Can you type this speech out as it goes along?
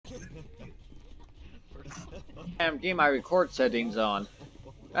I'm getting my record settings on.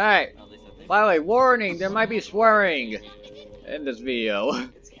 Alright. By the way, warning, there might be swearing in this video.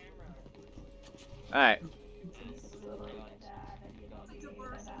 Alright.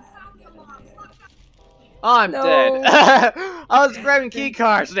 Oh, I'm dead. I was grabbing key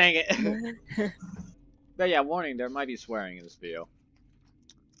cards, dang it. But yeah, warning, there might be swearing in this video.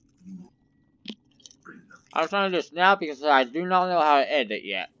 I was trying to do this now because I do not know how to edit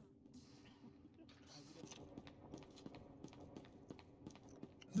yet.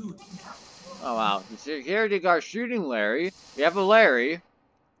 Oh wow, the security guard shooting Larry. We have a Larry.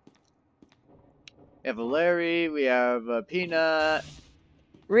 We have a Larry, we have a Peanut.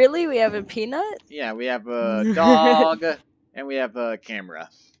 Really? We have a peanut? Yeah, we have a dog, and we have a camera.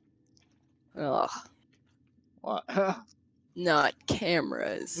 Ugh. What? Not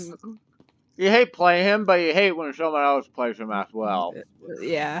cameras. You hate playing him, but you hate when someone else plays him as well.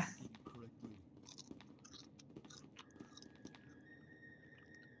 Yeah.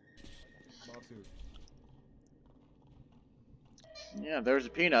 Yeah, there's a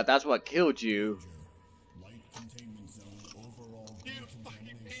Peanut. That's what killed you.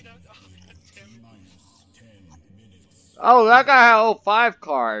 Oh, that guy had an 05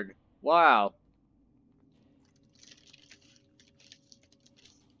 card. Wow.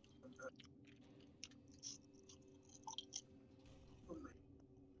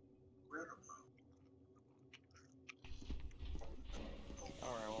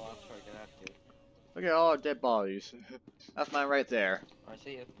 Alright, well, I'll try to get after you. Look at all the dead bodies. That's mine right there. I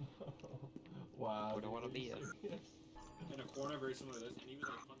see it. Wow. Where do I want to be? In a corner very similar to this, and he was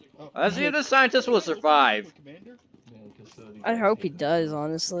like hunting. Oh, let's see if the scientist will survive. I hope he does,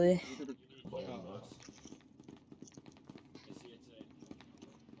 honestly.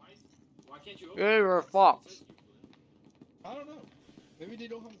 Why can't you open You're a fox. I don't know. Maybe they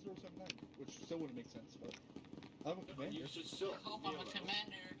don't have a 079, which still wouldn't make sense, but I'm a commander. You should still. Hope I'm a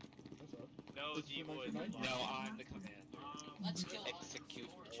commander. That's all. No, It's D-boy. 099. No, I'm the commander. Let's kill him. Execute.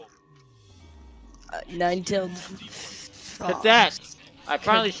 Nine-tailed. Cadets! I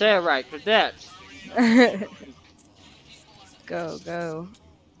finally said it right. Cadets! Go, go.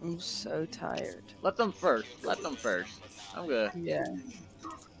 I'm so tired. Let them first. Let them first. I'm good. Yeah.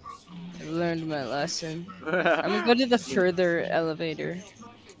 I learned my lesson. I'm gonna go to the further elevator.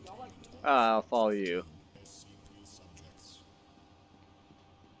 I'll follow you.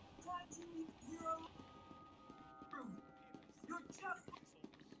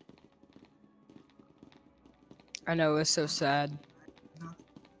 I know, it's so sad.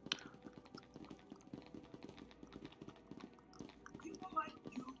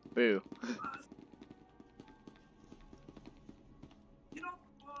 Boo.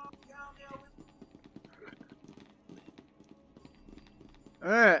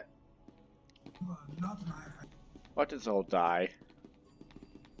 Alright. Let this all die.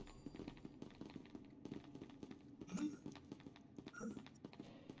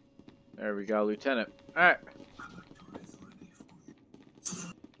 There we go, Lieutenant. Alright.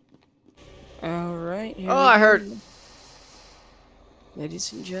 Alright. Oh, I heard.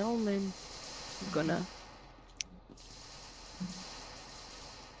 Ladies and gentlemen, I'm gonna.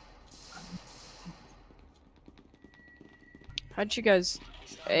 How'd you guys.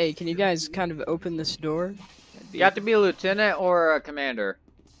 Hey, can you guys kind of open this door? You have to be a lieutenant or a commander.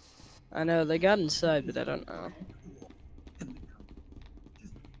 I know, they got inside, but I don't know.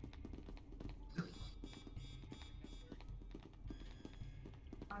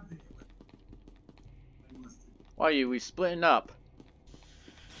 Why are we splitting up?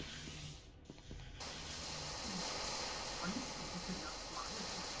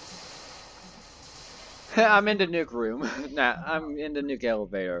 I'm in the nuke room. Nah, I'm in the nuke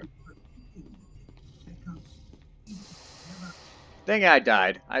elevator. Dang it, I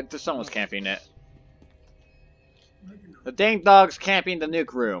died. Someone's camping it. The dang dog's camping the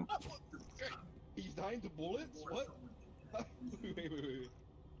nuke room. He's dying to bullets? What? wait.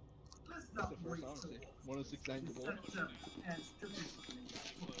 That's the first, honestly. 106 dying to bullets. How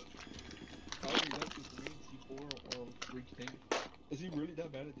are you that to green C4 or Greek thing? Is he really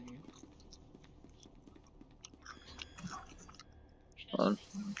that bad at the game?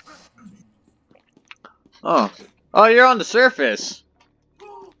 Oh, you're on the surface.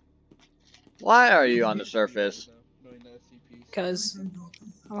 Why are you on the surface? Because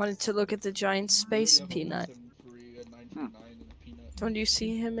I wanted to look at the giant space peanut. Don't you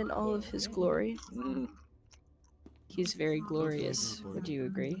see him in all of his glory? He's very glorious. Would you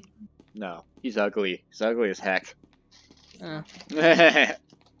agree? No, he's ugly. He's ugly as heck.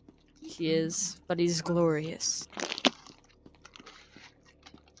 He is, but he's glorious.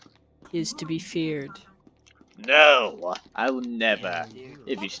 He is to be feared. No, I will never.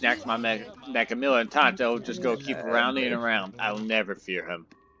 If he snacks my neck a million times, I will just go keep rounding and around. I will never fear him.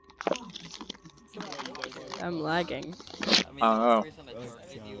 I'm lagging. I mean, I don't know. the reason I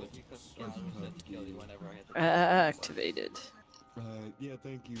targeted you was because Gal was set to kill you whenever I hit the Activated. Yeah,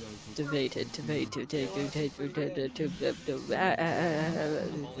 thank you guys. Debated.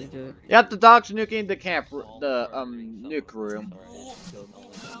 Yep, the dog's nuking the camp, the nuke room.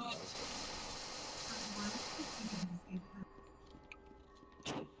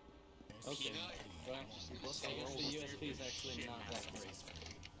 Okay. Well, I guess the USP is actually not that great.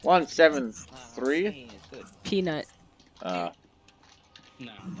 173. Peanut. No. I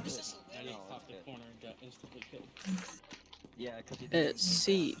This just is popped the corner and got instantly killed. Yeah, because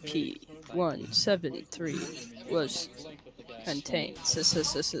SCP-173 was contained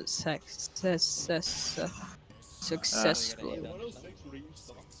successfully. 106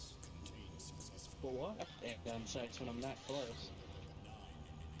 restarts. For what? Gun sights when I'm not close.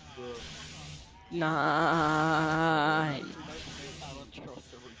 9.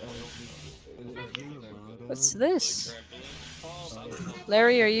 What's this?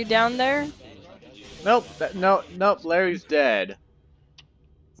 Larry, are you down there? Nope, nope. Larry's dead.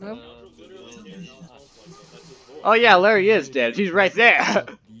 Nope. Oh yeah, Larry is dead. He's right there.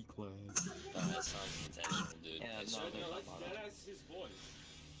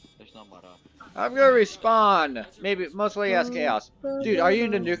 There's no mod up. I'm gonna respawn. Maybe mostly as chaos. Dude, are you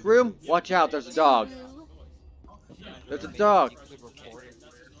in the nuke room? Watch out, there's a dog. There's a dog.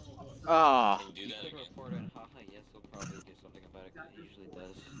 Ah. You could report it. Haha, yes, he'll probably do something about it. He usually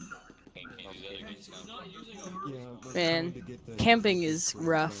does. Man, camping is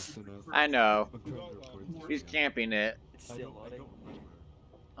rough. I know. He's camping it. It's still loading.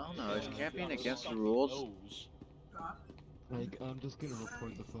 I don't know, is camping against the rules? Like, I'm just gonna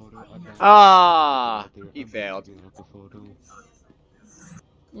report the photo. Ah, he failed.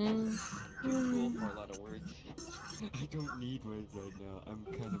 Mm. Cool for a lot of words. I don't need words right now. I'm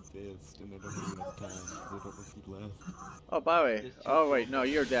kind of pissed, and I don't have enough time, so I don't know if he left. Oh, by the way. Oh, wait, no,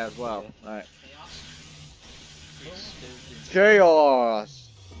 you're dead as well. Alright. Chaos!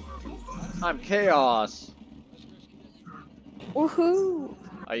 I'm chaos! Woohoo!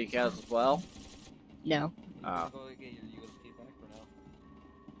 Are you chaos as well? No. Oh. Go get your USP back for now.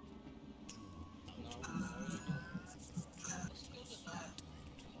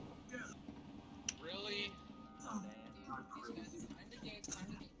 Really?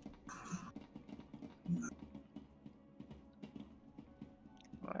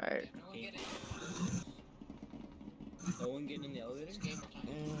 Alright. No one getting in the elevator? He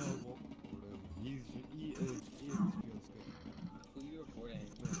is Who you reporting?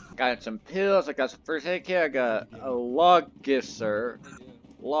 Got some pills, I got some first aid kit, I got a log gisser,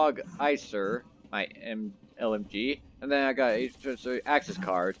 log icer, my LMG, and then I got a access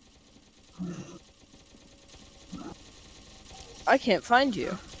card. I can't find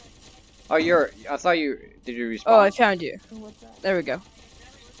you. Oh, I thought you, did you respawn? Oh, I found you. There we go.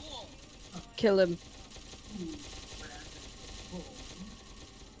 Kill him.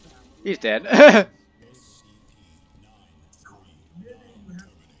 He's dead.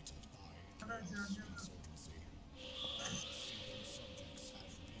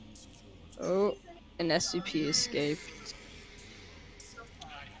 Oh, an SCP escaped.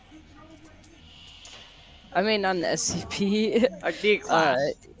 I mean, not an SCP. A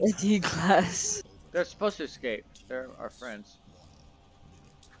D-class. A D-class. They're supposed to escape. They're our friends.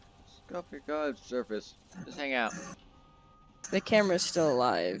 Scope your God's surface. Just hang out. The camera's still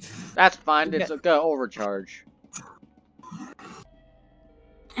alive. That's fine. It's gonna overcharge.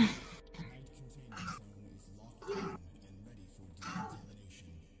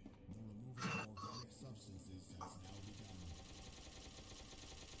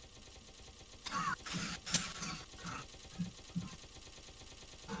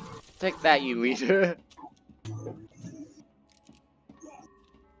 Take that, you leader.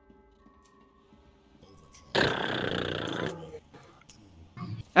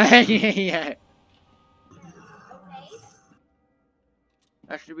 Yeah.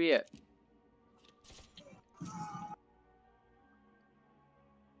 That should be it.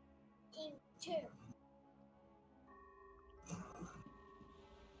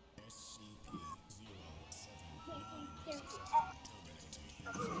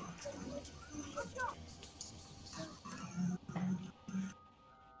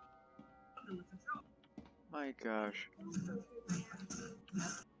 My gosh.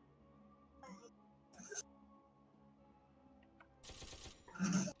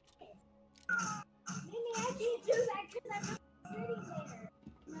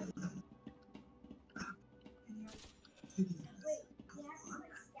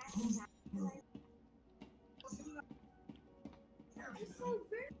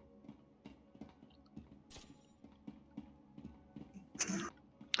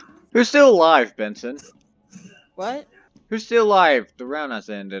 Who's still alive, Benson? What? Who's still alive? The round has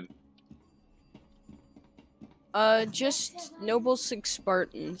ended. Just Noble Six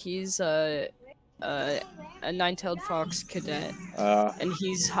Spartan. He's a nine-tailed fox cadet, and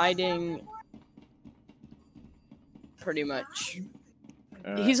he's hiding. Pretty much.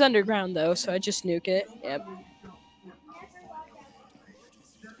 He's underground though, so I just nuke it. Yep.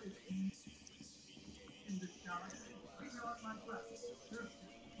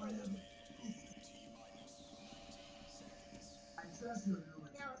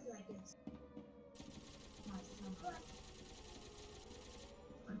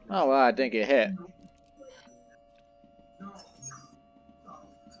 Oh wow, I didn't get hit.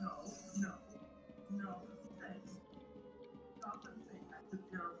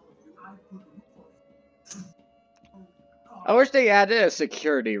 I wish they added a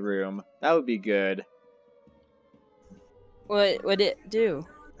security room. That would be good. What would it do?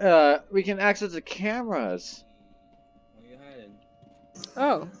 We can access the cameras. Where you hiding?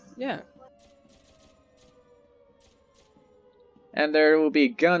 Oh, yeah. And there will be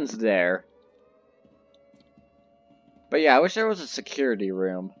guns there. But yeah, I wish there was a security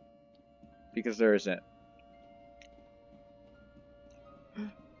room. Because there isn't.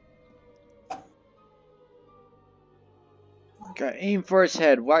 Got aim for his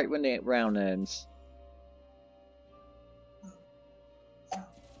head right when the round ends.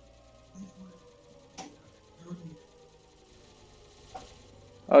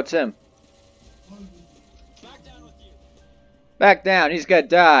 Oh, it's him. Back down with you. Back down, he's gonna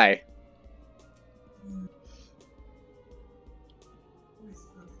die.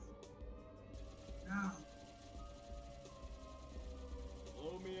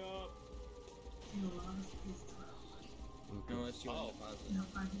 Blow me up. No, it's you on deposit.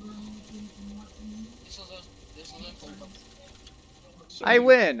 This is I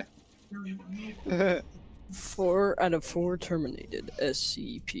win! 4 out of 4 terminated.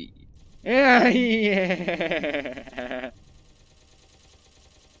 SCP. Yeah, yeah.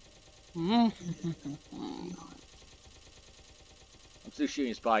 I'm still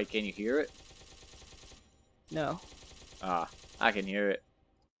shooting Spy. Can you hear it? No. Ah, I can hear it.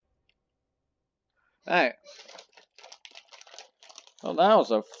 Alright. Well, that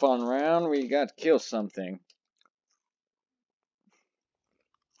was a fun round. We got to kill something.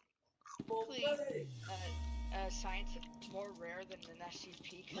 Science is more rare than an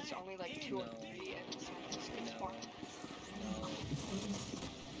SCP because only like 2 or 3 and scientists can spawn.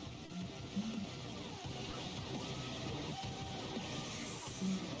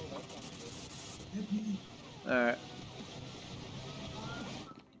 Alright.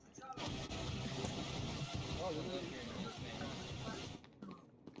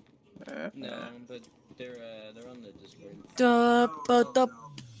 No, but they're on the Discord.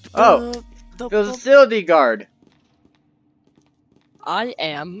 Oh! Facility guard! I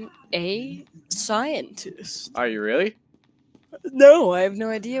am a scientist. Are you really? No, I have no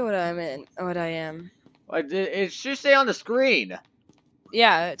idea what I'm in. What I am. It should say on the screen.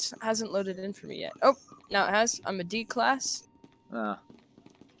 Yeah, it hasn't loaded in for me yet. Oh, now it has. I'm a D class. Oh.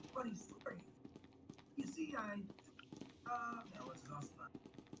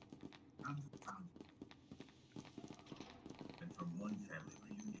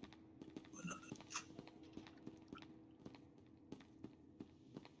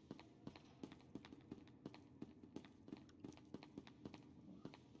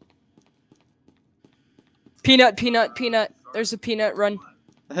 Peanut, peanut, peanut. There's a peanut. Run.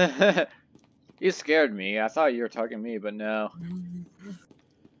 You scared me. I thought you were talking to me, but no.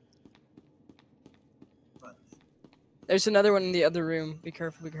 There's another one in the other room. Be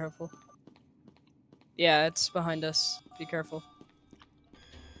careful, be careful. Yeah, it's behind us. Be careful.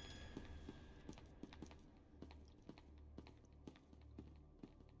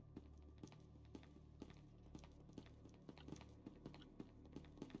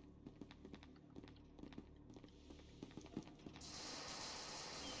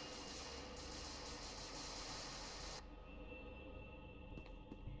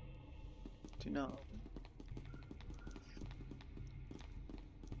 Do not.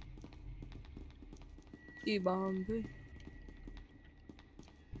 E-bomb.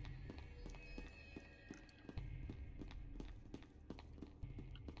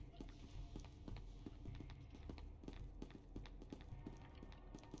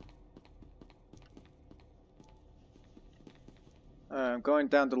 I'm going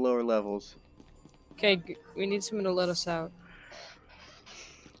down to lower levels. Okay, we need someone to let us out.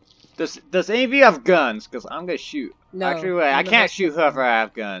 Does any of you have guns? Cause I'm gonna shoot. No. Actually, wait, I none of can't us shoot have whoever guns.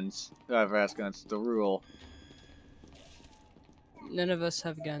 have guns. Whoever has guns, it's the rule. None of us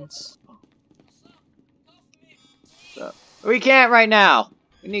have guns. So, we can't right now.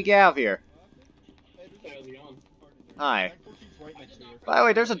 We need to get out of here. Hey, there's a- Hi. Back 14's right next to her. By the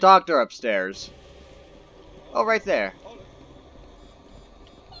way, there's a doctor upstairs. Oh, right there. Oh, look.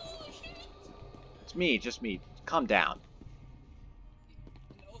 It's me, just me. Calm down.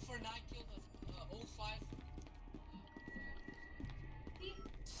 An 049 killed a 05.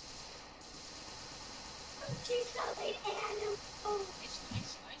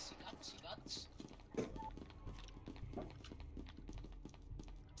 Nice. You got this.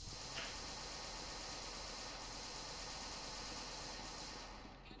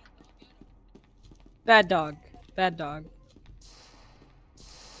 Bad dog. Bad dog.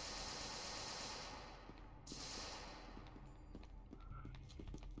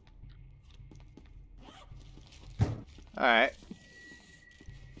 Alright.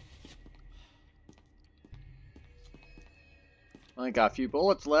 Only got a few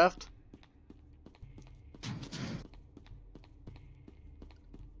bullets left.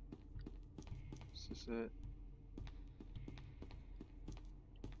 Is this it?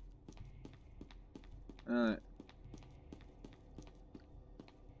 Alright.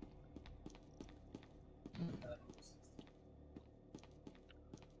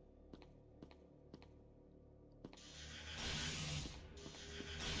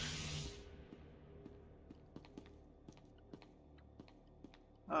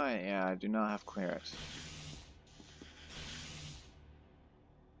 Oh yeah, I do not have clearance.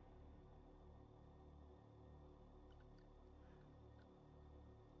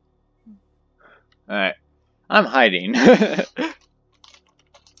 Alright. I'm hiding.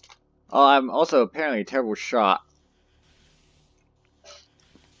 Oh, I'm also apparently a terrible shot.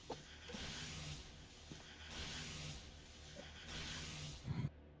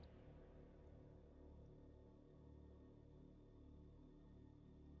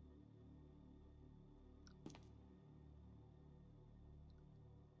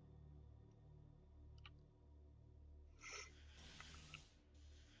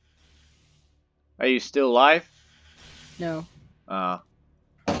 Are you still alive? No. Uh.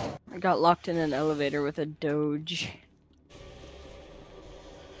 I got locked in an elevator with a doge.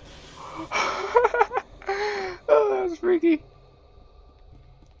 Oh, that was freaky.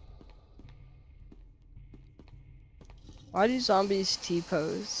 Why do zombies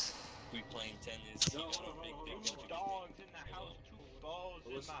T-pose? We playing tennis. No, hold on, Big hold on, picture. hold Dogs in the house, two balls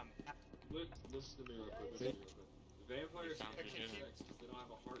in my mouth. Listen to me real quick. Listen to me real quick. Vampires Sounds can't legitimate. have sex because they don't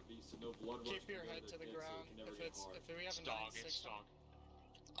have a heartbeat, so no blood rush Keep your can go head to the their ground. kids, so If they can it's never get hard. if we have a Dog, 9-6 it's dog.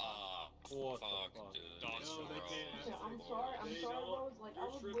 What the Fuck, fuck? dude. No, Dog's so they gross. can't have I'm sex. sorry, They don't- Rose. Like, I You're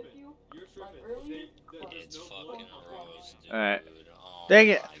was tripping. with you. You're tripping. earlier, There's It's no fucking blood. gross, dude. Alright. Oh Dang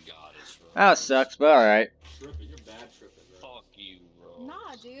it. my god, it's gross. That sucks, but alright. Tripping. You're bad tripping, bro. Fuck you, bro.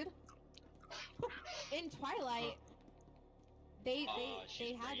 Nah, dude. In Twilight, they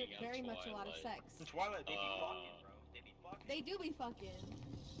she's had bringing up very much a lot of Twilight. sex. In Twilight, they be fucking, bro. They be fucking. They do be fucking.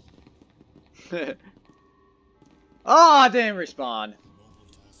 Oh, I didn't respawn.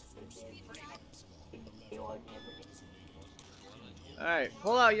 Alright,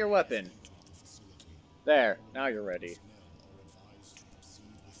 pull out your weapon. There, now you're ready.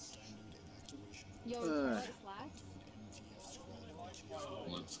 Yo, Ugh. Twilight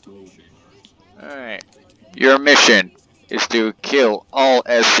slash. Alright. Your mission is to kill all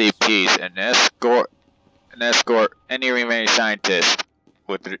SCPs and escort any remaining scientists,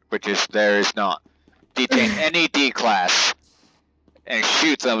 which is there is not. Detain any D-class and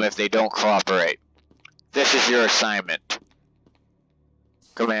shoot them if they don't cooperate. This is your assignment.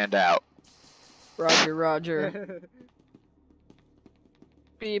 Command out. Roger, roger.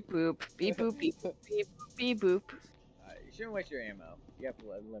 Beep boop, beep boop, beep boop, beep boop, beep boop. You shouldn't waste your ammo. You have to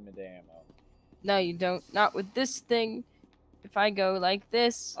limit the ammo. No, you don't. Not with this thing. If I go like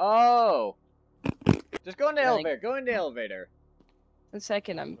this. Oh! Just go in the Like- elevator. Go in the elevator. A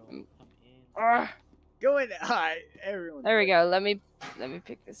second, I'm ah, Go in. Alright, everyone. there we go. Let me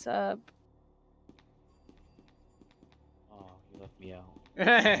pick this up. Oh, you left me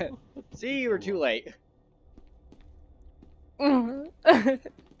out. See, you were too late.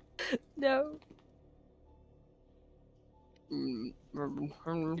 No.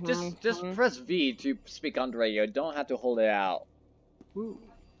 Just press V to speak on the radio. Don't have to hold it out. Ooh.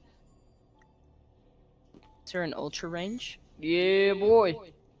 Is there an ultra range? Yeah, boy.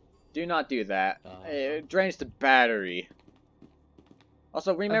 Do not do that. It drains the battery.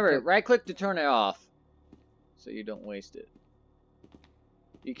 Also, remember, Okay. right click to turn it off, so you don't waste it.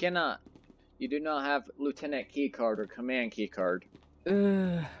 You do not have lieutenant keycard or command keycard.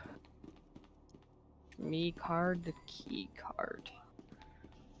 Ugh. Me card the key card.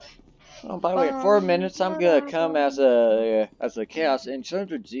 Oh, by the way, 4 minutes, I'm gonna come as a chaos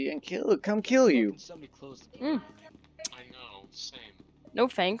insurgency and come kill you. Somebody close the door. I know, same. No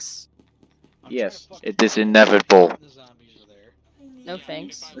thanks. I'm Yes, trying to it is inevitable. The zombies are there. No Yeah,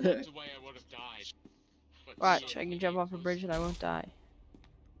 thanks. If I looked away, I would have died. But Watch, still, I can jump off a bridge and I won't die.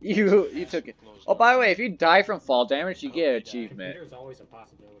 You took it. Oh, by the way, if you die from fall damage, you get an achievement. There's always a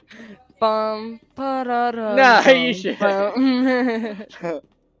possibility. Bum, ba-da-da, Nah, bum, you should. bum.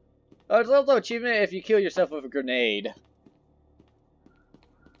 Oh, it's also achievement if you kill yourself with a grenade.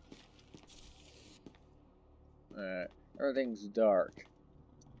 Alright, everything's dark.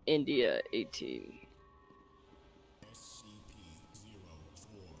 India 18.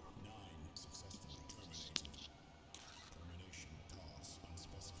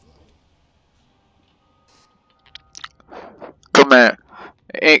 Command.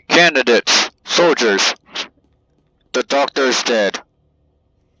 8 candidates. Soldiers. The doctor is dead.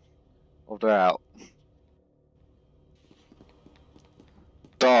 Well, they're out.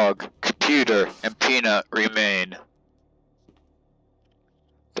 Dog, computer, and peanut remain.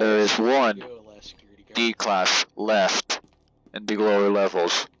 There is one Go, last security guard. D class left in the lower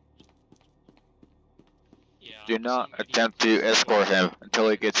levels. yeah, Do I'm not seeing attempt to escort him until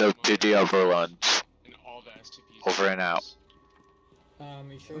he gets up to the upper runs. And all the SCPs. Over and out.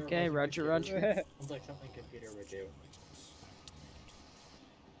 You sure it Okay, wasn't Roger, computer? Roger. Sounds like something computer would do.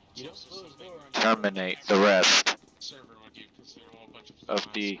 You don't Also close the something door. Terminate the rest server would do because they're all a bunch of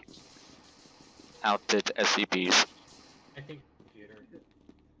the outed SCPs. I think computer.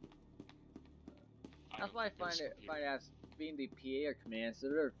 That's why I find as being the PA or command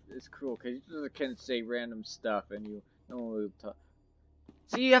center is cool, because you just can say random stuff and you don't talk.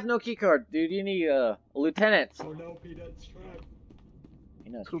 See, you have no keycard, dude. You need a lieutenant. Oh no, Peanut's trapped.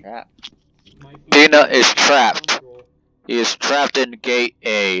 Peanut's Poop. trapped. Peanut is trapped. He is trapped in gate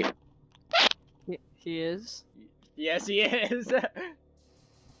A. He is. Yes, he is. Oh no.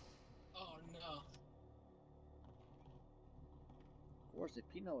 Of course, if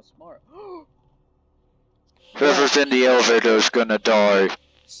Peanut was smart. Whoever's in the elevator is gonna die.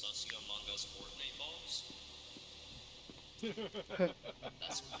 Sussy Among Us Fortnite balls?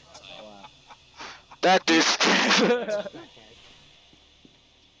 That's my type. That is.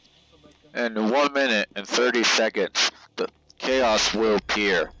 In 1 minute and 30 seconds, the chaos will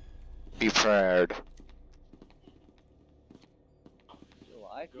appear. Be prepared. You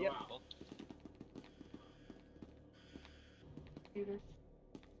alive? Go Yep. out.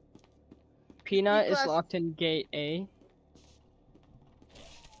 Peanut is Class- locked in gate A.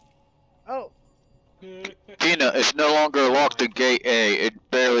 Oh, Peanut is no longer locked in gate A.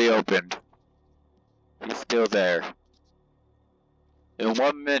 It barely opened. He's still there. In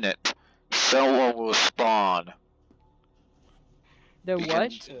 1 minute, someone will spawn. The Begin-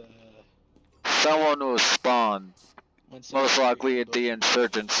 what? Someone will spawn. When Most somebody likely shoots at the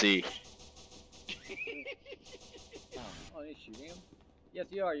insurgency. oh, you shooting him? Yes,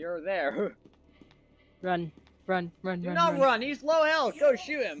 you are. You're there. Run, run, run, Do run, not run. He's low health. Go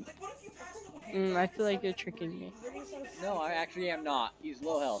shoot him. I feel like you're tricking me. No, I actually am not. He's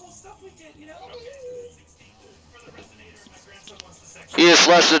low health. He is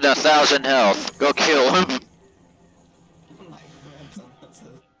less than 1,000 health. Go kill him.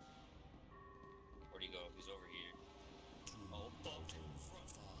 Where'd he go? He's over here. Oh, fuck.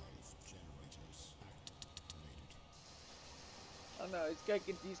 Oh no,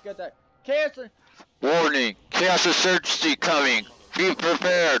 he's got that cancer. Warning, chaos insurgency coming. Be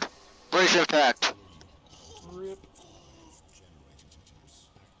prepared. Brace impact. Rip.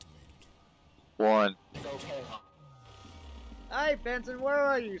 1. Hi, Benson. Where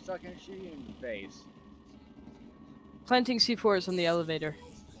are you? Sucking shooting in the face. Planting C4s on the elevator.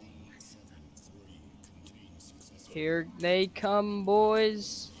 Here they come,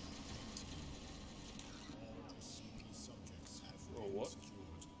 boys. Oh, what?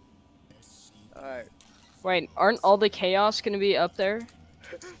 Alright. Wait, aren't all the chaos gonna be up there?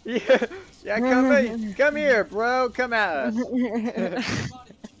 Yeah, come here, bro. Come at us.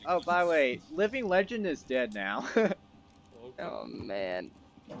 Oh, by the way, Living Legend is dead now. Oh man.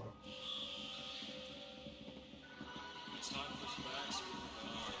 It's time for Spax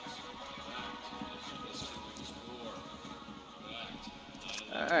with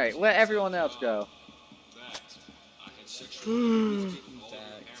the Alright, let everyone else go. I can sexually abuse all their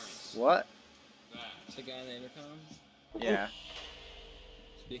parents. What? That. The guy in the intercom? Yeah.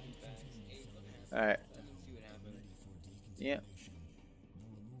 Big facts. Alright. See what happened. Yeah.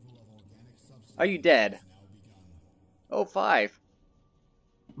 Are you dead? Oh, 5.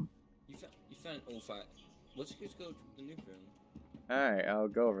 You found 05. Let's just go to the nuke room. Alright, I'll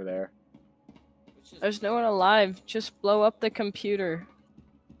go over there. There's no one alive. Just blow up the computer.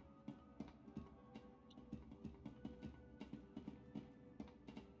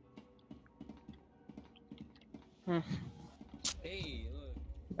 Hey, look.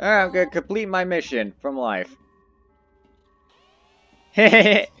 Alright, I'm gonna complete my mission from life.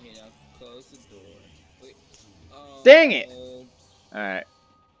 Hehehe. Okay, now close the door. Wait. Oh, Dang it! Alright.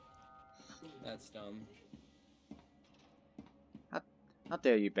 That's dumb. How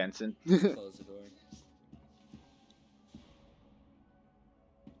dare you, Benson? Close the door.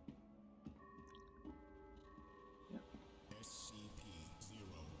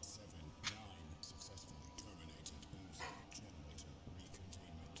 SCP-079 successfully terminated user generator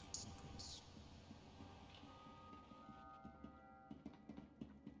recontainment sequence.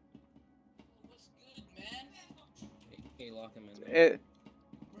 What's good, man? Hey, lock him in there.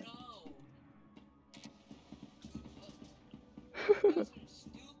 Bro.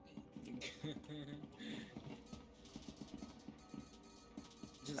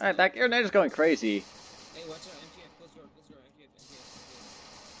 Alright, that grenade is going crazy. Hey, watch out, MTF, close door, MTF.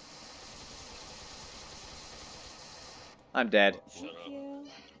 I'm dead. Thank you.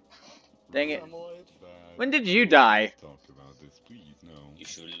 Dang it. When did you die? Talk about this, please. No. You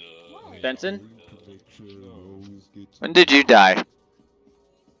should Benson? When did you die?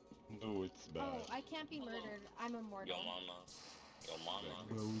 No, it's bad. Oh, I can't be murdered. I'm immortal. Yo, mama. Yo, mama.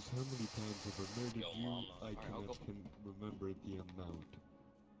 Rose, how many times have I murdered Yo, you? mama. I cannot remember the amount.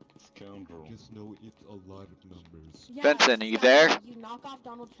 Scoundrel. Just know it's a lot of numbers. Yeah, Benson, are you stop. there? You knock off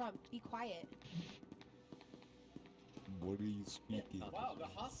Donald Trump. Be quiet. What are you speaking? Wow, the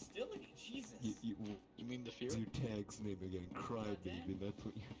hostility, Jesus. You mean the fear? your tag's name again, Crybaby. That's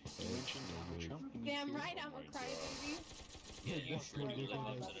what your tag's name is. Damn right, I'm a crybaby. Yeah, you That's sure what do they're live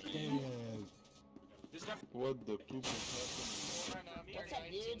gonna up to the name. say. What the poop is happening? What's up,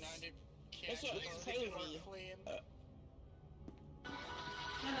 dudes? This shit is crazy.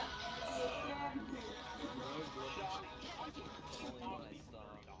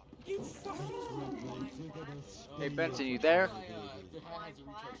 Hey, Benson, you there?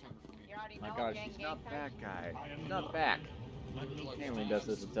 You My already know, gosh, gang, he's gang, not gang. back, guy. He's not back. Anyone does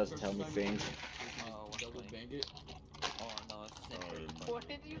this, it doesn't tell me things. Double bandit. Oh no, it's What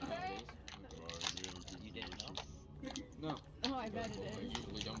did you say? You didn't know? No. Oh, I bet it I is.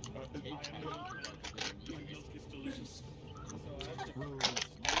 usually don't take It's delicious. Rose,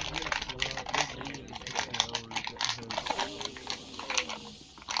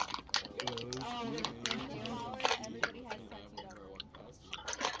 Oh, with the power, everybody has tattooed on them.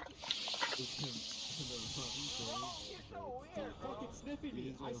 fucking sniffing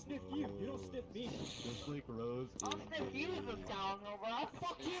me. I sniff you. You don't sniff me. Just like Rose I'll sniff you in the town, bro.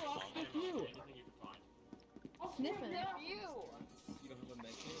 Fuck you. I'll sniff you. I'll Sniff him. you. You don't have a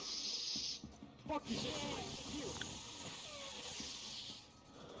med kit? Fuck you. Fuck you.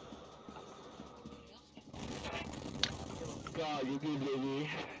 God, you good, baby.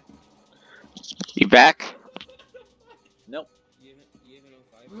 You back? Nope. You have an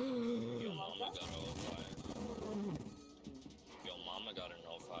 05? Yo, mama got an 05. Yo, mama got an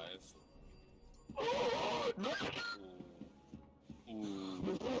 05. Ooh.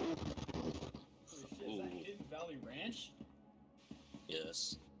 Ooh. Is that Hidden Valley Ranch?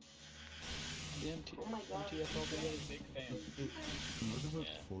 Yes. Oh my god. I'm a big fan. What about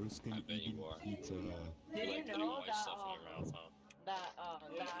Yeah, foreskin I bet you eating are. pizza? Did You you like putting know white that, stuff in your mouth, huh?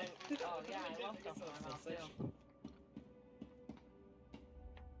 oh yeah, I love stuff in my mouth too.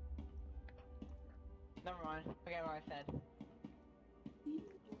 Never mind, forget what I said.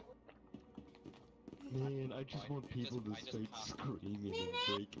 Man, I just want people to start screaming and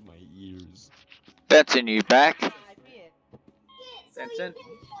break my ears. Benson, you back? Yeah, I see it. Benson?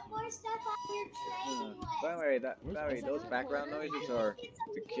 Valerie, those background noises are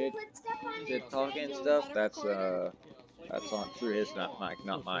the kid talking and stuff. That's on through his mic,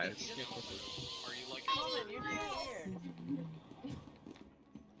 not mine. Are you like Coleman, you're still here.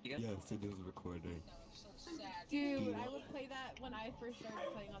 Yes, it is recording. Dude, I would play that when I first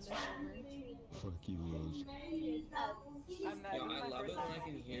started playing on this server. Fuck you, Rose. Yo, I love it when I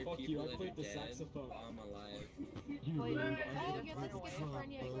can hear Fuck people you, I that are played the dead saxophone. while I'm alive. You Oh, Rose, I guess it's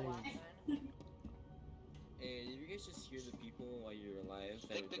schizophrenia again. Hey, did you guys just hear the people while you're alive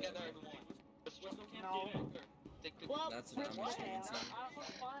that Stick were together, dead? everyone. No. That's what I'm experiencing.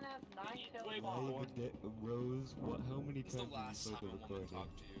 Rose, how many It's the times last have time you a played the woman recording?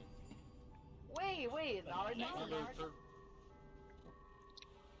 talked to you. Wait, Naruto?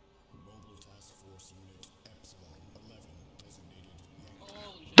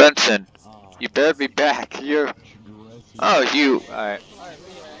 Benson, you better be back. You're. Oh, you. Alright. Alright,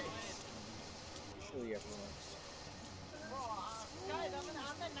 kill everyone. Guys, I'm the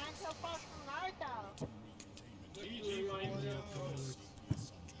 9-tail fox from Naruto.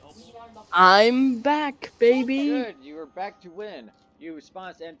 I'm back, baby. Good, you were back to win. You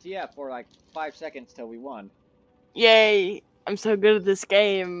responded to MTF for like 5 seconds till we won. Yay! I'm so good at this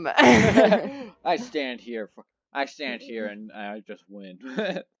game. I stand here and I just win.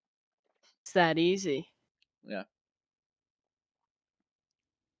 It's that easy. Yeah.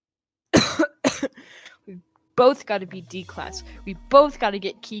 We both got to be D class. We both got to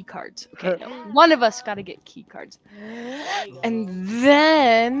get key cards. Okay, no, one of us got to get key cards. And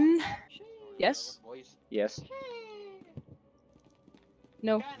then, yes, Yes.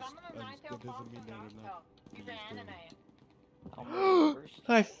 no. That doesn't mean that I'm not. He's an anime.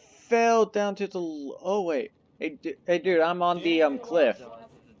 I fell down to the. Oh wait. Hey, dude, I'm on the cliff.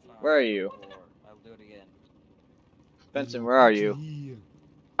 Where are you? I'll do it again. Benson, where are you?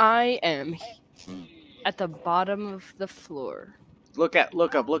 I am at the bottom of the floor. Look up,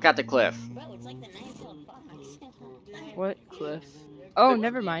 look at the cliff. Well, it's like the 9-tailed fox. What cliff? Oh,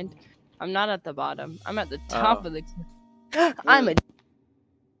 never mind. I'm not at the bottom. I'm at the top of the cliff. I'm a.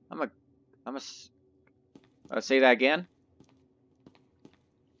 Say that again.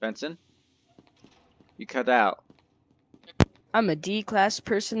 Benson, you cut out. I'm a D class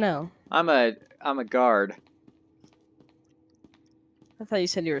personnel. I'm a guard. I thought you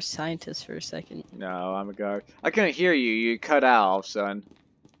said you were a scientist for a second. No, I'm a guard. I couldn't hear you. You cut out all of a sudden.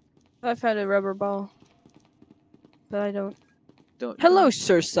 I've had a rubber ball, but I don't. Don't. Hello,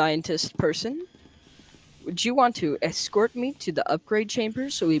 sir, scientist person. Would you want to escort me to the upgrade chamber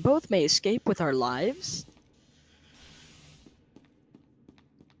so we both may escape with our lives?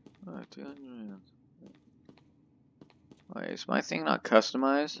 Wait, is my thing not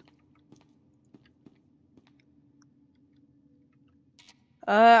customized?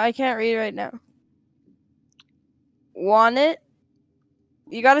 I can't read right now. Want it?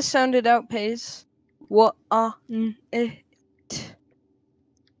 You gotta sound it out, Pace. What? It.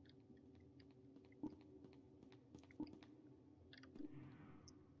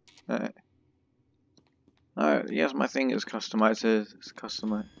 Alright, yes, my thing is customized. It's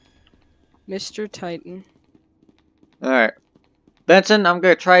customized. Mr. Titan. Alright. Benson, I'm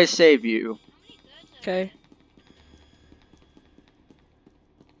gonna try to save you. Okay.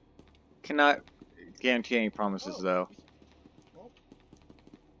 Cannot guarantee any promises, though. Well,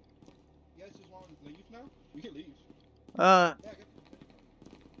 you guys just want to leave now? We can leave.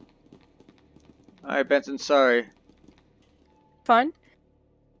 Alright, Benson, sorry. Fine.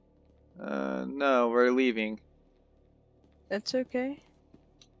 No, we're leaving. That's okay.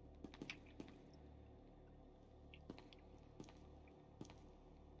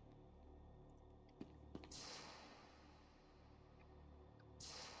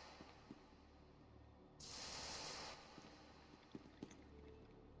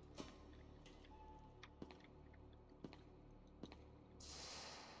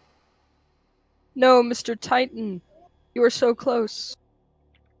 No, Mr. Titan. You were so close.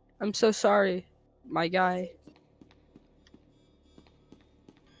 I'm so sorry, my guy.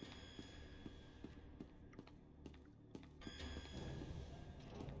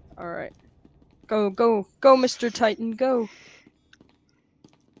 Alright. Go, Mr. Titan, go.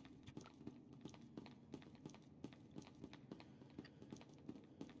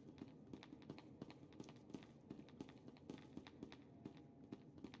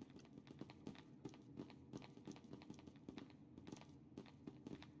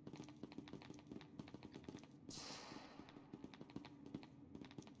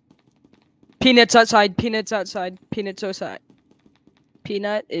 Peanut's outside, Peanut's outside, Peanut's outside.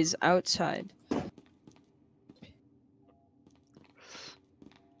 Peanut is outside.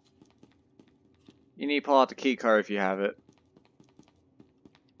 You need to pull out the key card if you have it.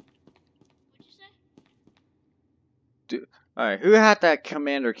 Alright, who had that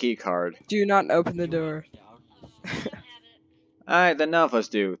commander key card? Do not open the door. Alright, then none of us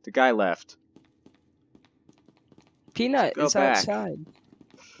do. The guy left. Peanut Go is back. outside.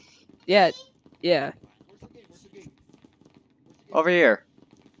 Yeah. Where's the gate? Where's the gate? Over here.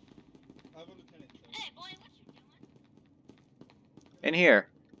 I have a lieutenant. Hey, boy, what you doing? In here.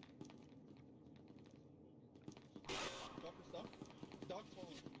 Stop. Dog's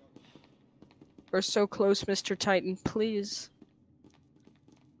following. We're so close, Mr. Titan. Please.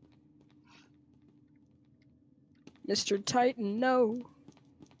 Mr. Titan, no.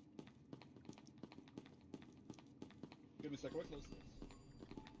 Give me a second. We're close.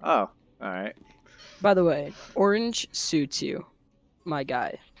 Oh, alright. By the way, orange suits you, my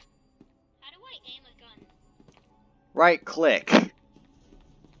guy. How do I aim a gun? Right click.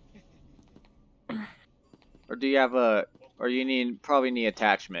 Or do you have a... Or you probably need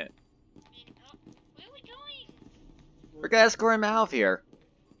attachment. Where are we going? We're gonna escort him out of here.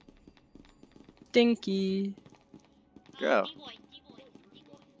 Stinky. Go. D-boy. Okay.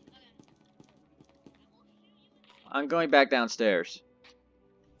 I'm going back downstairs.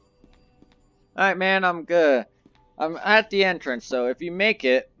 Alright, man, I'm good. I'm at the entrance, so if you make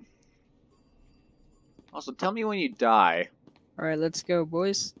it... Also, tell me when you die. Alright, let's go,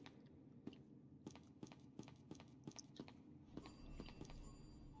 boys.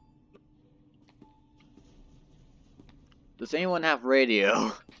 Does anyone have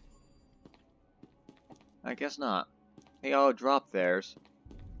radio? I guess not. They all dropped theirs.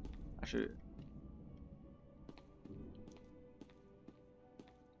 I should...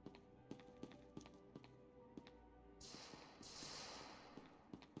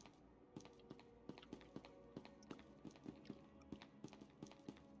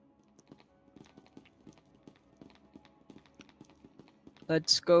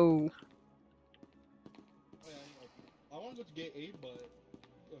 Let's go. Oh, yeah, I want to go to gate 8, but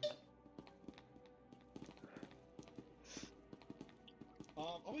go ahead. I'm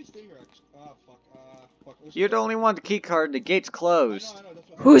gonna stay here actually. Fuck. You're the only one with the key card. The gate's closed. I know, that's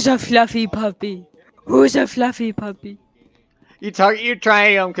what Who's a fluffy puppy? Who's a fluffy puppy? You trying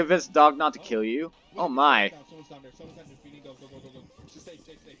to convince the dog not to kill you? Oh my. Someone's down there. We need to go. Just stay. Not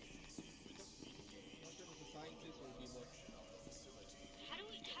sure if it's a scientist or a D-boy.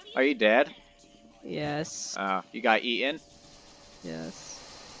 Are you dead? Yes. You got eaten? Yes.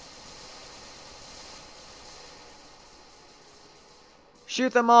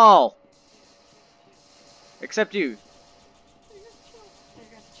 Shoot them all! Except you.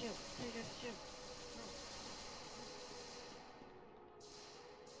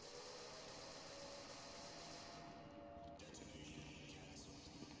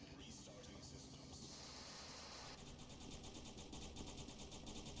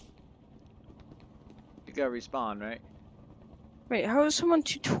 You gotta respawn, right? Wait, how is someone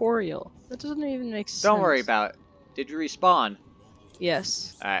tutorial? That doesn't even make sense. Don't worry about it. Did you respawn?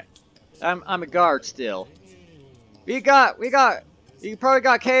 Yes. Alright. I'm a guard still. We got you probably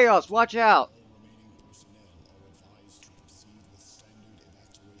got chaos, watch out.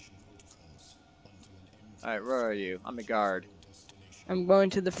 Alright, where are you? I'm a guard. I'm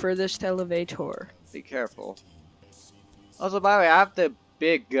going to the furthest elevator. Be careful. Also, by the way, I have the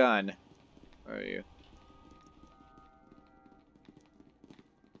big gun. Where are you?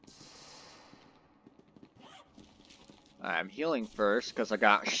 I'm healing first because I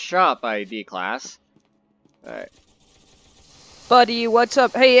got shot by a D class. Alright. Buddy, what's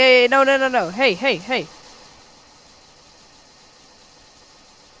up? Hey, no. Hey.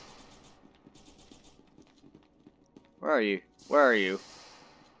 Where are you? Where are you?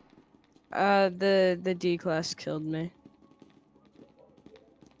 The D class killed me.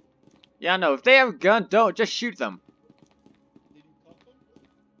 Yeah, no, if they have a gun, don't just shoot them. Did you cuff them?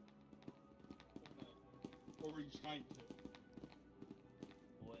 Or were you trying to?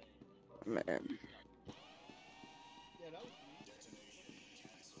 Man. Yeah, that was me.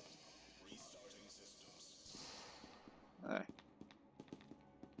 Alright.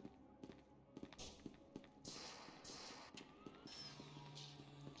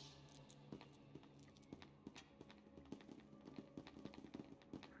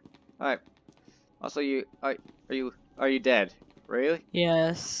 Alright. Also, are you dead? Really?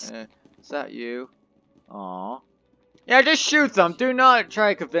 Yes. Is that you? Aww. Yeah, just shoot them. Do not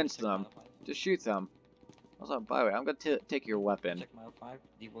try to convince them. Just shoot them. Also, by the way, I'm gonna take your weapon. Check mile 5.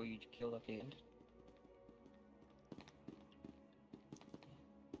 The boy you killed at the end.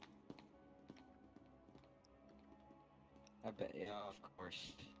 I bet, yeah, of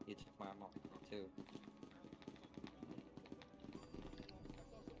course. You took my mom too.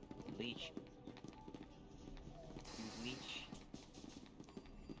 Leech. You leech.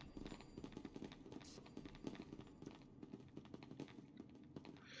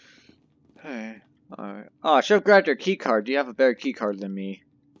 Hey. Alright. Oh, I should have grabbed your key card. Do you have a better key card than me?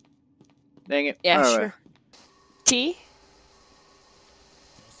 Dang it. Yeah, Alright. sure. T?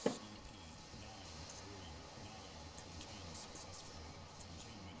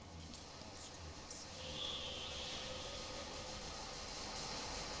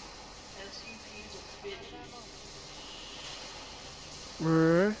 SCP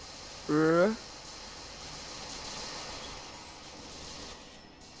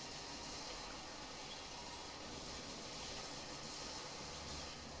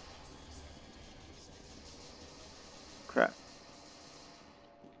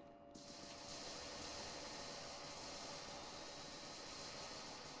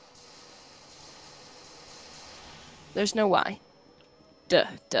There's no Y. Duh.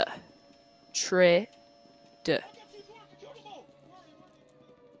 Tre. Duh.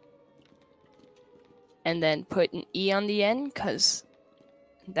 And then put an E on the end, cause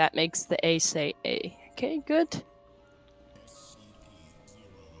that makes the A say A. Okay, good.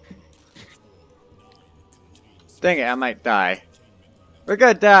 Dang it, I might die. We're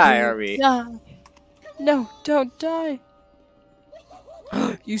gonna die, are we? Die. No, don't die.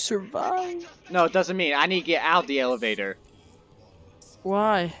 You survived. No, it doesn't mean I need to get out the elevator.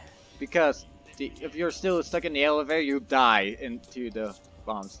 Why? Because if you're still stuck in the elevator, you die into the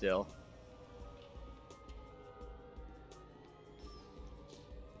bomb still.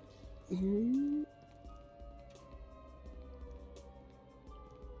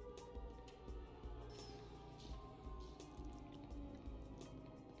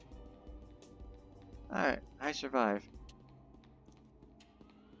 Alright, I survived.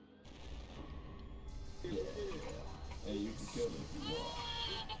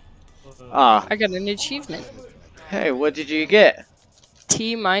 Ah. I got an achievement. Hey, what did you get?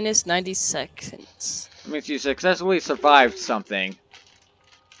 T minus 90 seconds. That means you successfully survived something.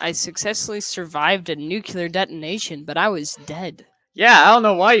 I successfully survived a nuclear detonation, but I was dead. Yeah, I don't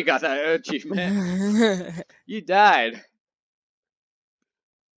know why you got that achievement. You died.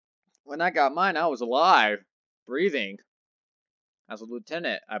 When I got mine, I was alive. Breathing. As a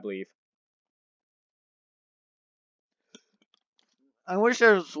lieutenant, I believe. I wish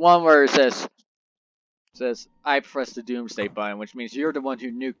there was one where it says I pressed the doomsday button, which means you're the one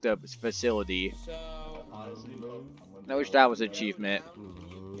who nuked the facility. I wish that was an achievement.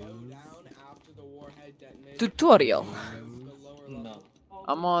 Tutorial.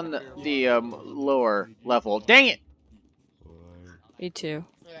 I'm on the lower level. Dang it! Me too.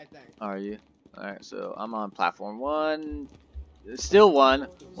 Are you? Alright, so I'm on platform 1. Still 1.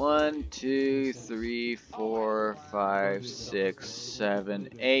 1, 2, 3, 4, 5, 6, 7,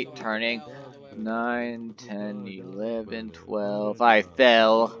 8. Turning. 9, 10, 11, 12. I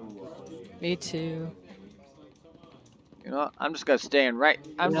fell. Me too. You know what? I'm just gonna stay in right.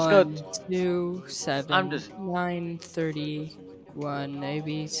 I'm just 1, gonna. 2, 7, I'm just. 9, 31, A,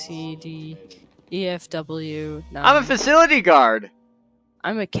 B, C, D, E, F, W, 9. I'm a facility guard!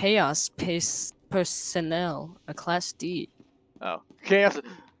 I'm a chaos personnel, a class D. Oh. Chaos.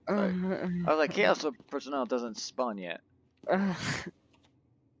 Right. I was like, chaos personnel doesn't spawn yet.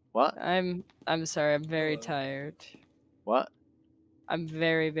 What? I'm sorry, I'm very tired. What? I'm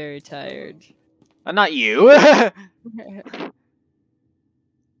very, very tired. Not you!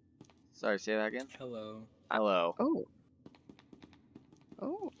 Sorry, say that again? Hello. Hello. Oh.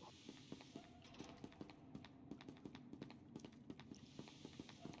 Oh.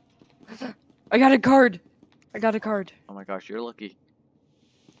 I got a card! I got a card. Oh my gosh, you're lucky.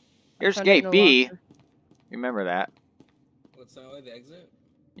 Here's found it in gate a B. locker. Remember that. What's that way, the exit?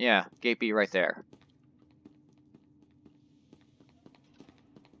 Yeah, gate B right there.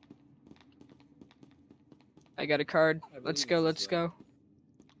 I got a card. Let's go, let's go.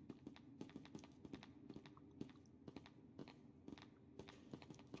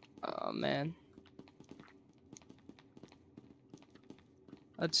 Oh man.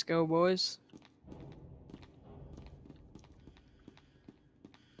 Let's go, boys.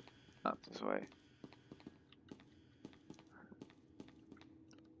 Up this way.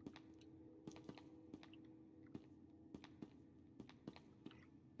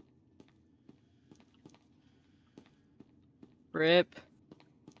 Rip.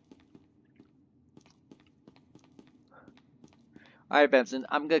 Alright, Benson,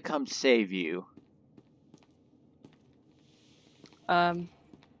 I'm gonna come save you.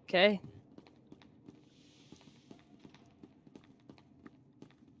 Okay.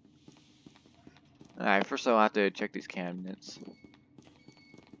 Alright, first I'll have to check these cabinets.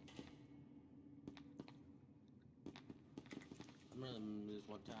 I'm gonna lose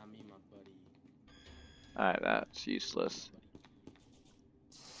one time, me and my buddy. Alright, that's useless.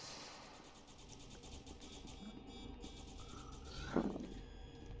 Well,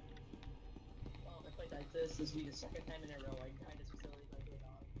 if I died this will be the second time in a row I died this facility by doing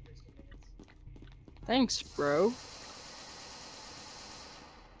all the first 2 minutes. Thanks, bro.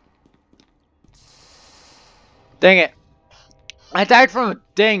 Dang it! I died from a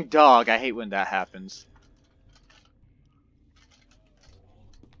dang dog. I hate when that happens.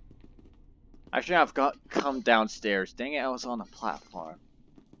 I should have come downstairs. Dang it, I was on the platform.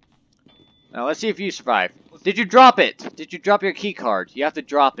 Now let's see if you survive. Did you drop it? Did you drop your key card? You have to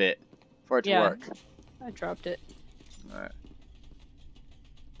drop it for it to Yeah. work. I dropped it. Alright.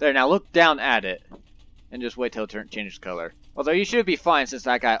 There, now look down at it. And just wait till it changes color. Although you should be fine since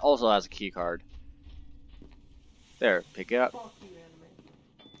that guy also has a key card. There, pick it up. Fuck you, anime.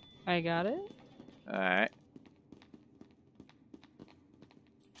 I got it. Alright.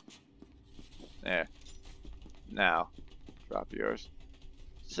 There. Now, drop yours.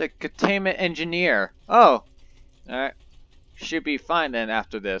 It's a containment engineer. Oh! Alright. Should be fine then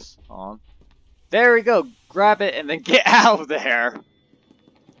after this. Hold on. There we go. Grab it and then get out of there.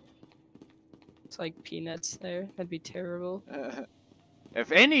 It's like peanuts there. That'd be terrible.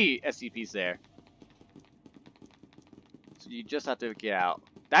 If any SCP's there. So you just have to get out.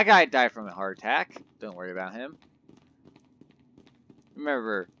 That guy died from a heart attack. Don't worry about him.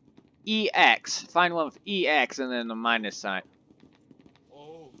 Remember, EX. Find one with EX and then the minus sign.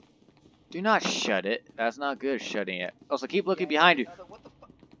 Oh. Do not shut it. That's not good, shutting it. Also, keep looking behind you. What the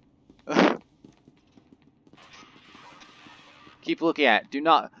fuck? Keep looking at it. Do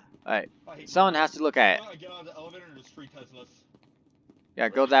not... Alright. Someone has to look at it. Get out of the elevator and just free Teslas. Yeah,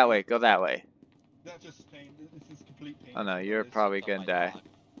 go that way. Go that way. That's just pain. This is complete pain. Oh no, you're probably gonna die.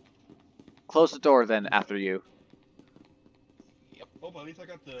 Close the door then, after you. Oh, but at least I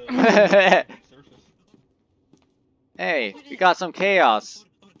got the surface. Hey, we got some chaos.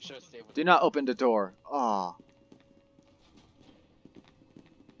 Do not open the door. Oh.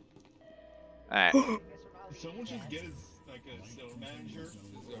 Alright. Someone should get his, like, a cell manager,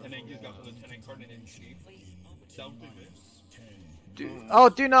 and then get got the lieutenant card and then escape. That would be good. Oh,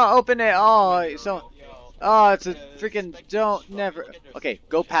 do not open it. Oh, so. Oh, it's a freaking don't never. Okay,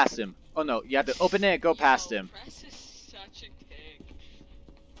 go past him. Oh no, you have to open it and go past him.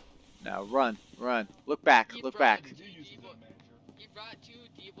 Now run, run. Look back, look back.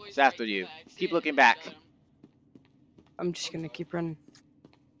 It's after you. Keep looking back. I'm just gonna keep running.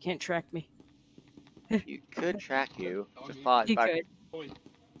 Can't track me. You could track you. Just follow He back. could.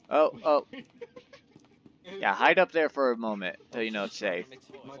 Oh, oh. Yeah, hide up there for a moment till you know it's safe.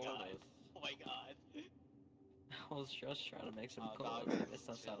 Oh my god. I was just trying to make some cola. This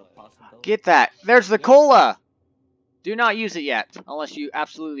doesn't sound a possibility. Get that. There's the cola! Do not use it yet, unless you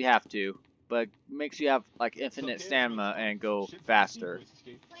absolutely have to. But makes you have, like, infinite stamina and go faster.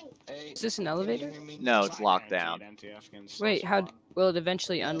 Is this an elevator? No, it's locked down. Wait, how will it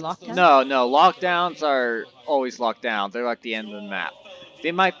eventually unlock that? No, no, lockdowns are always locked down. They're like the end of the map.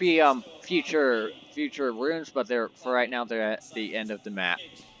 They might be future rooms, but they're for right now they're at the end of the map.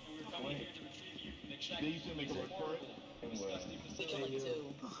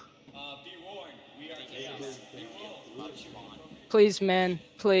 Please, man,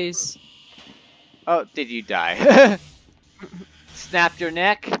 please. Oh, did you die? Snapped your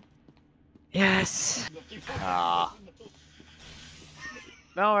neck? Yes. Ah.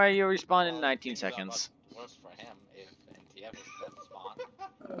 Don't worry, you'll respawn in 19 seconds. Worse for him if NTF is dead spawn.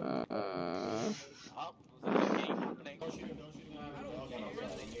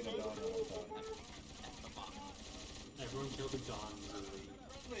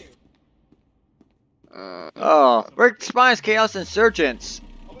 Oh, we're Spines Chaos Insurgents.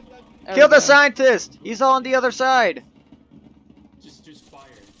 Kill the scientist! He's on the other side. Just fire.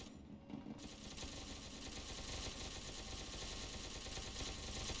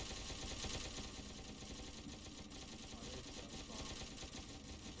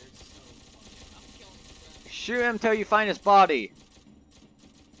 Shoot him till you find his body.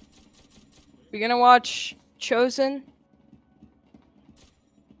 We gonna watch Chosen?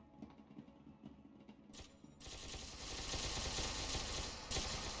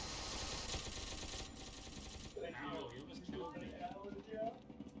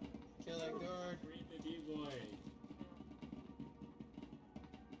 Kill that guard.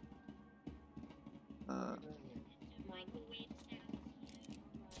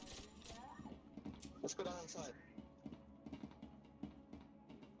 Let's go down inside.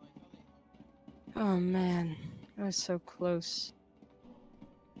 Oh man, I was so close.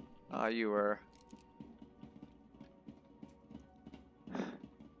 Oh, you were.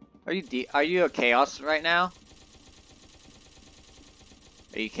 Are you a chaos right now?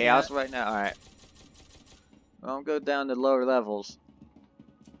 Are you chaos right now? Alright. Well, I'll go down to lower levels.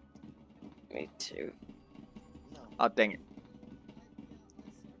 Me too. Oh, dang it.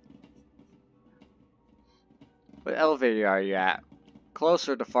 What elevator are you at? Close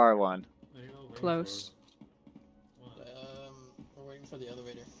or the far one? Close. We're waiting for the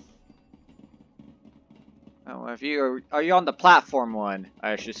elevator. Oh, are you on the platform one?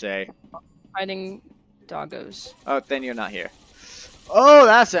 I should say. Fighting doggos. Oh, then you're not here. Oh,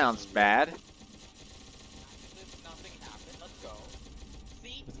 that sounds bad. Nothing happened. Let's go.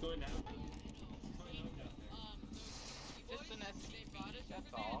 See? What's going down? Just an SCP.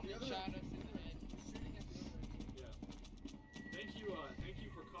 That's all. Thank you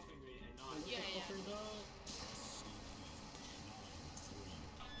for cuffing me and not.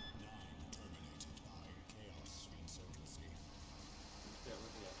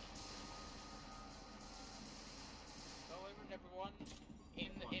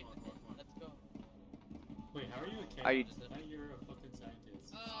 Are you? You're a fucking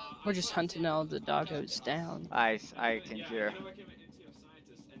scientist. We're just hunting all the doggos down. I can hear. I know I became an NTF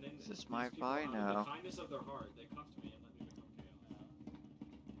scientist, and then Is this these my people, buy out of now? the kindness of their heart, they cuffed me and let me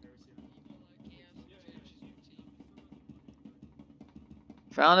become chaos.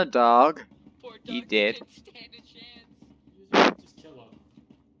 Found a dog. He did. Just kill him.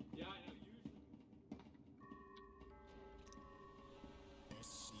 Yeah,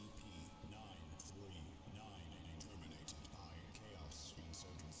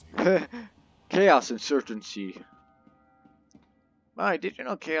 I know. Chaos Insurgency. Alright, did you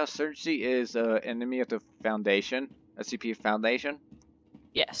know Chaos Insurgency is an enemy of the Foundation? SCP Foundation?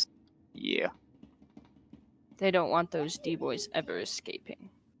 Yes. Yeah. They don't want those D-boys ever escaping.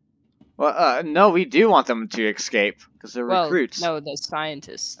 Well, no, we do want them to escape, because they're Well, recruits. no, the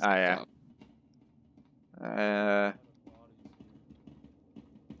scientists. Oh, yeah. Don't.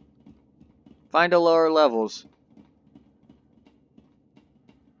 Find the lower levels.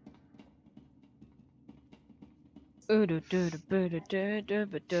 Alright.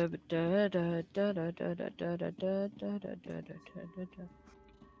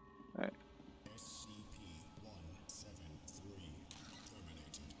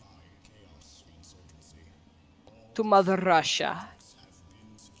 To Mother Russia.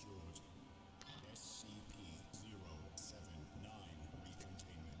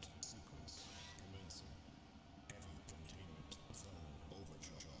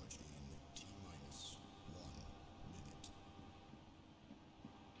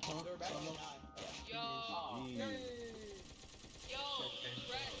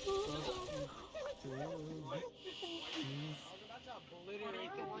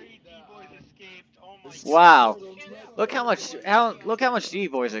 Wow. Look how much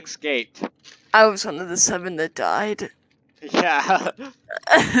D-boys escaped. I was one of the 7 that died. Yeah.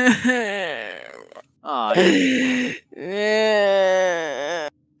 Aw.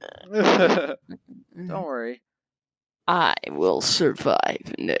 Don't worry. I will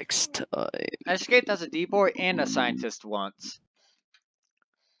survive next time. I escaped as a D-boy and a scientist once.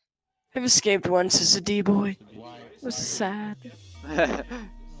 I've escaped once as a D-boy. It was sad.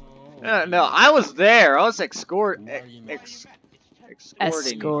 No, I was there. I was escorting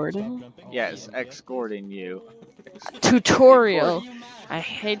Escorting? you. Yes, escorting you. Tutorial. I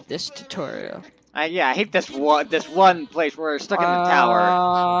hate this tutorial. Yeah, I hate this one place where we're stuck in the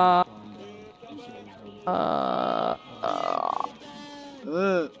tower.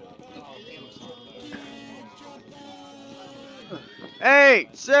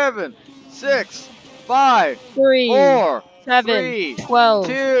 Eight, 7, 6, 5, 3, 4, 7, 3, 12,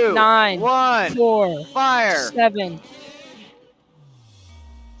 2, 9, 1, 4, fire! 7.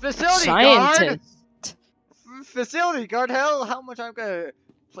 Facility guard! Facility guard? Hell, how much I'm gonna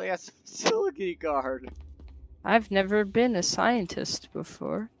play as facility guard? I've never been a scientist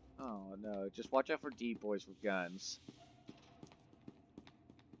before. Oh no, just watch out for D-boys with guns.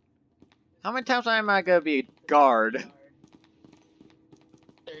 How many times am I gonna be a guard?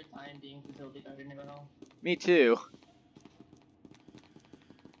 Third time being facility guard in a row. Me too.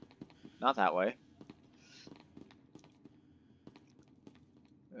 Not that way.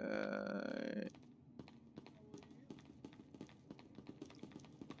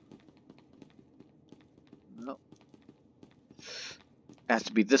 No. Has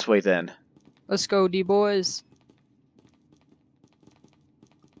to be this way then. Let's go, D-boys.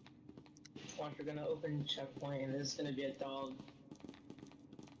 Watch, we're gonna open checkpoint and there's gonna be a dog.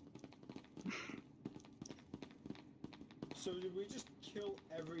 So did we just kill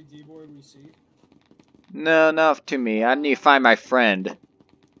every D-boy we see? No, not to me. I need to find my friend.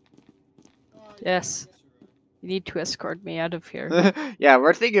 Yes. You need to escort me out of here. Yeah,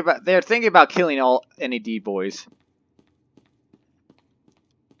 they're thinking about killing any D-boys.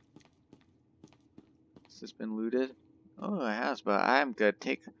 Has this been looted? Oh, it has, but I'm gonna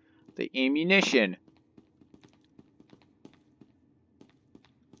take the ammunition.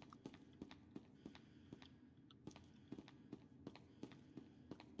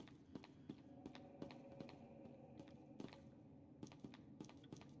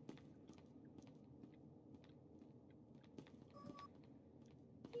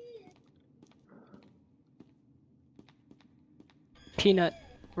 Peanut,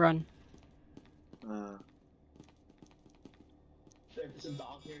 run. If there's a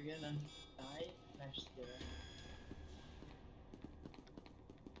dog here again and die, I just get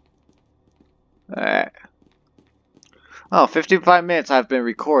it. Alright. Oh, 55 minutes I've been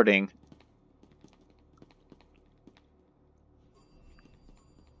recording.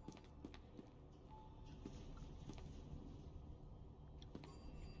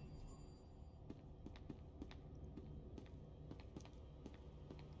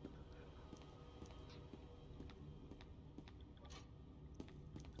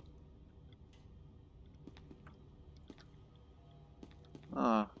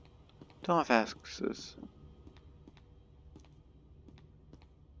 Don't have access.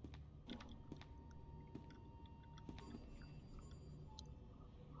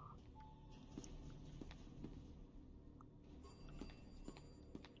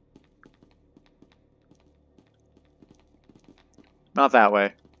 Not that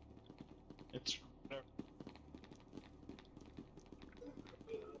way. It's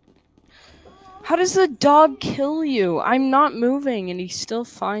How does the dog kill you? I'm not moving and he still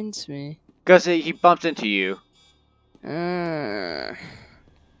finds me. Because he bumped into you. Uh, Are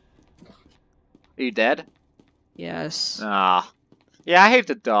you dead? yes. Ah. Yeah, I hate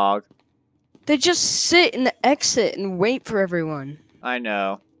the dog. They just sit in the exit and wait for everyone. I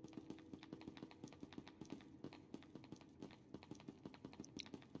know.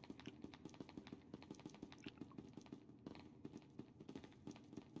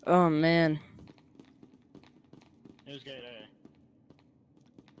 Oh man. Who's gate A?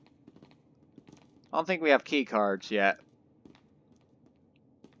 I don't think we have key cards yet.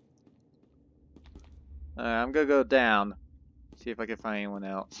 I'm gonna go down. See if I can find anyone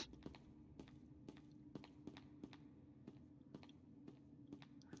else.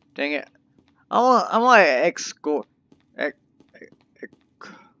 Dang it. I want to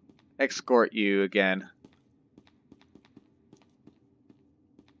escort you again.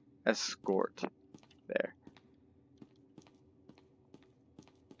 Escort. There.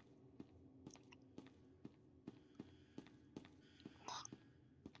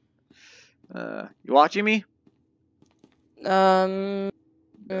 You watching me?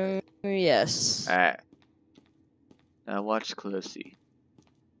 Yes. Alright. Now watch closely.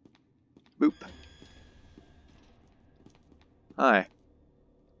 Boop. Hi.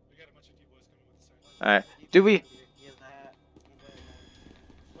 Alright. Do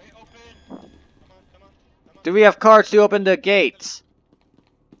we have cards to open the gates?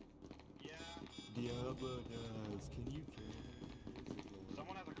 Diablo does. Can you kill him?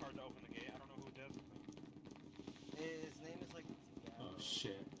 Someone has a card to open the gate. I don't know who does. His name is like. Oh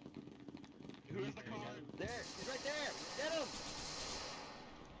shit. Who has the card? There, he's right there. Get him.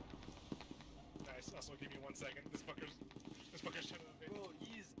 Nice. Also, give me 1 second. This fucker's trying to. Bro,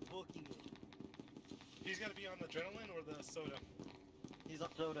 he's booking it. He's gotta be on the adrenaline or the soda. He's on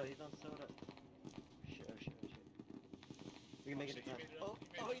soda. He's on soda. Shit, oh shit, oh shit. We can make it to time. Oh,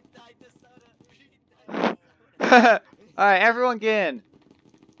 he died to soda. He died to soda. Alright, everyone get in.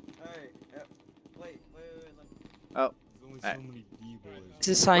 Alright, wait. Oh. There's only so many D-boys. Is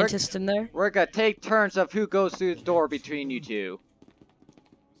a scientist in there? We're gonna take turns of who goes through the door between you two.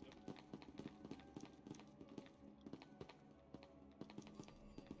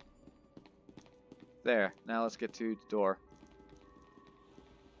 There. Now let's get to the door.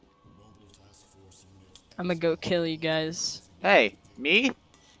 I'm gonna go kill you guys. Hey, me?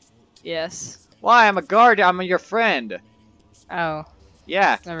 Yes. Why? I'm a guard. I'm your friend. Oh.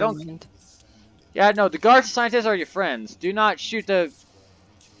 Yeah. Never don't. mind. Yeah, no. The guards and scientists are your friends. Do not shoot the.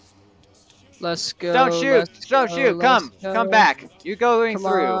 Let's go. Don't shoot. Let's Don't go, shoot. let's Come go. back. You're going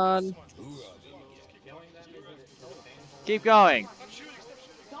Come through. on. Keep going.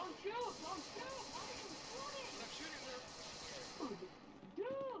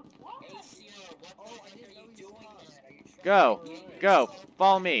 Go. Go.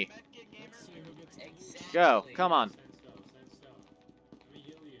 Follow me. Go. Come on.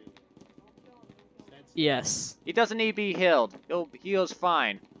 Yes. He doesn't need to be healed. He'll heals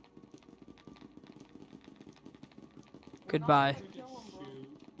fine. Goodbye.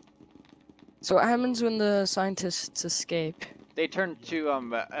 So what happens when the scientists escape? They turn to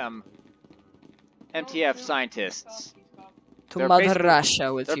MTF scientists. To They're Mother basically-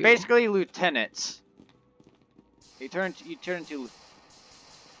 Russia with They're you. basically lieutenants. You turn to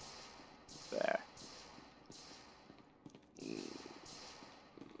there.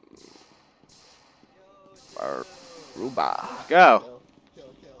 Aruba. Go.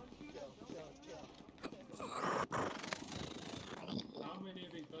 How many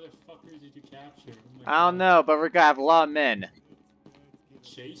of these motherfuckers did you capture? Oh my I don't God. know, but we're gonna have a lot of men.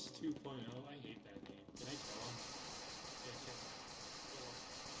 Chase 2.0. I hate that game. Can I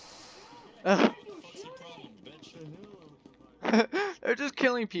kill him? Ugh. They're just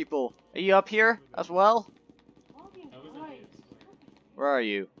killing people. Are you up here as well? Where are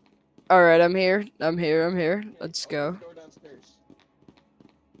you? Alright, I'm here. I'm here. Let's go.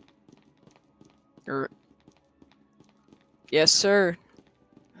 Yes, sir.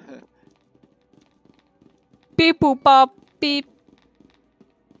 Beep boop bop beep.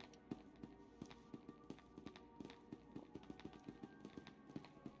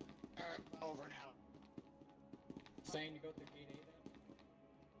 Over now. Saying to go through gate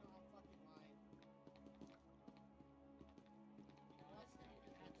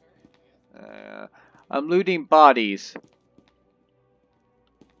I'm looting bodies.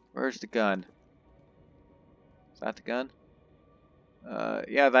 Where's the gun? Is that the gun?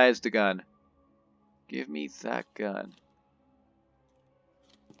 Yeah, that is the gun. Give me that gun.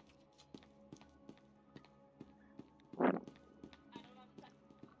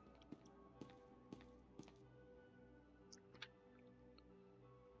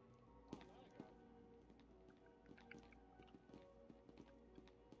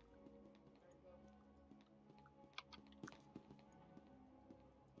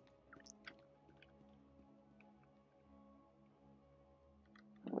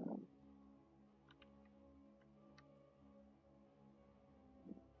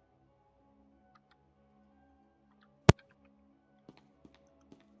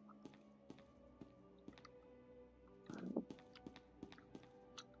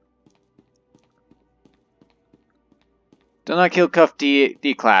 Do not kill Cuff D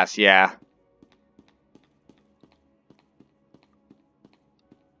class, yeah.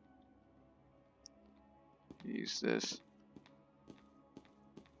 Use this.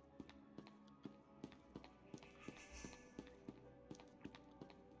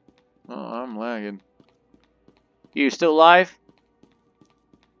 Oh, I'm lagging. You still live?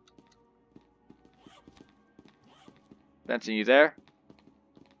 Benson, you there?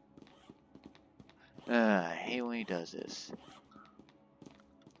 I hate when he does this.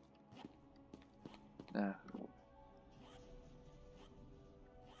 No.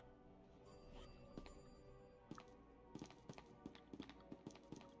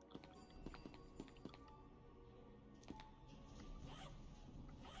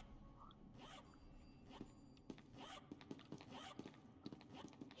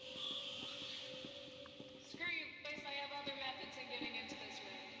 Screw you, boys. I have other methods of getting into this room.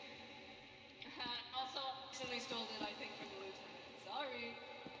 Also, accidentally stole it, I think, from the lieutenant. Sorry.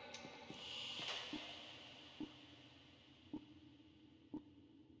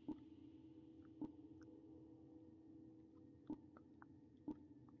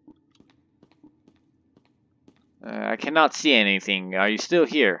 I cannot see anything. Are you still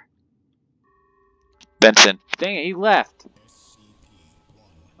here? Benson. Dang it, he left.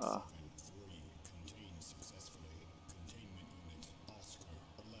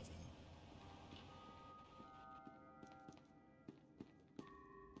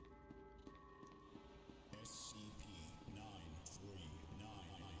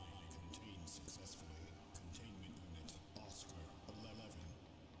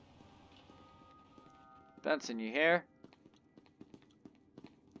 Benson, you here?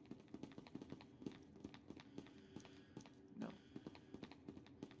 No.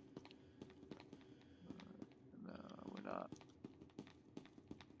 No, we're not.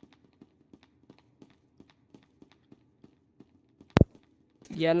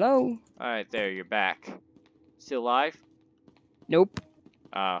 Yellow. Alright, there, you're back. Still alive? Nope.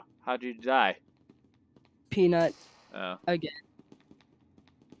 How'd you die? Peanut. Oh. Again.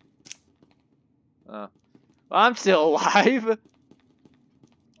 Well, I'm still alive.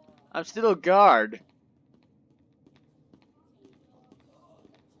 I'm still a guard.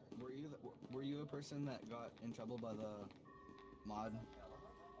 Were you a person that got in trouble by the mod?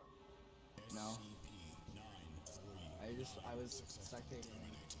 No. I was spectating.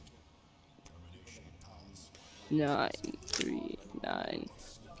 939.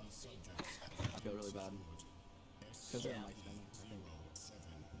 I feel really bad. Because they're like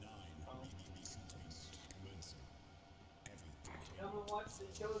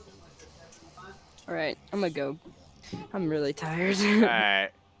Alright, I'm gonna go. I'm really tired.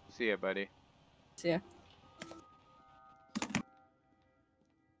 Alright. See ya, buddy. See ya.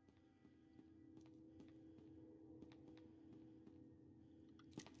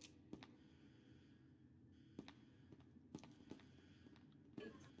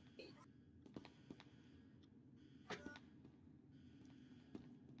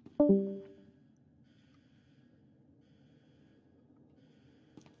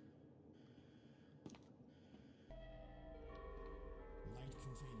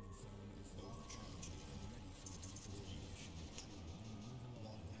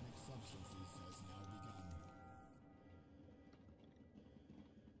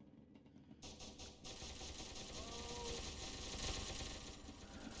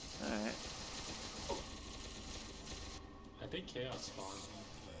 Alright. I think chaos spawned.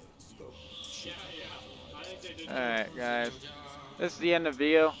 Yeah. I think they did. Alright, guys. This is the end of the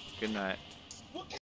video. Good night.